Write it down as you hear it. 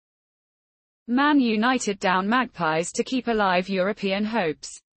Man United down Magpies to keep alive European hopes.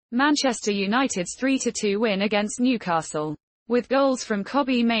 Manchester United's 3-2 win against Newcastle, with goals from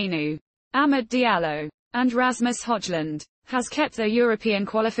Kobbie Mainoo, Amad Diallo, and Rasmus Hojlund, has kept their European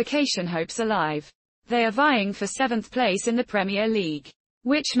qualification hopes alive. They are vying for 7th place in the Premier League,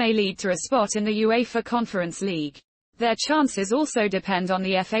 which may lead to a spot in the UEFA Conference League. Their chances also depend on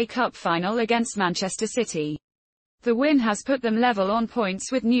the FA Cup final against Manchester City. The win has put them level on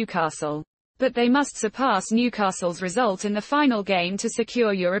points with Newcastle, but they must surpass Newcastle's result in the final game to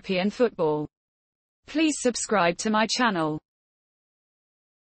secure European football. Please subscribe to my channel.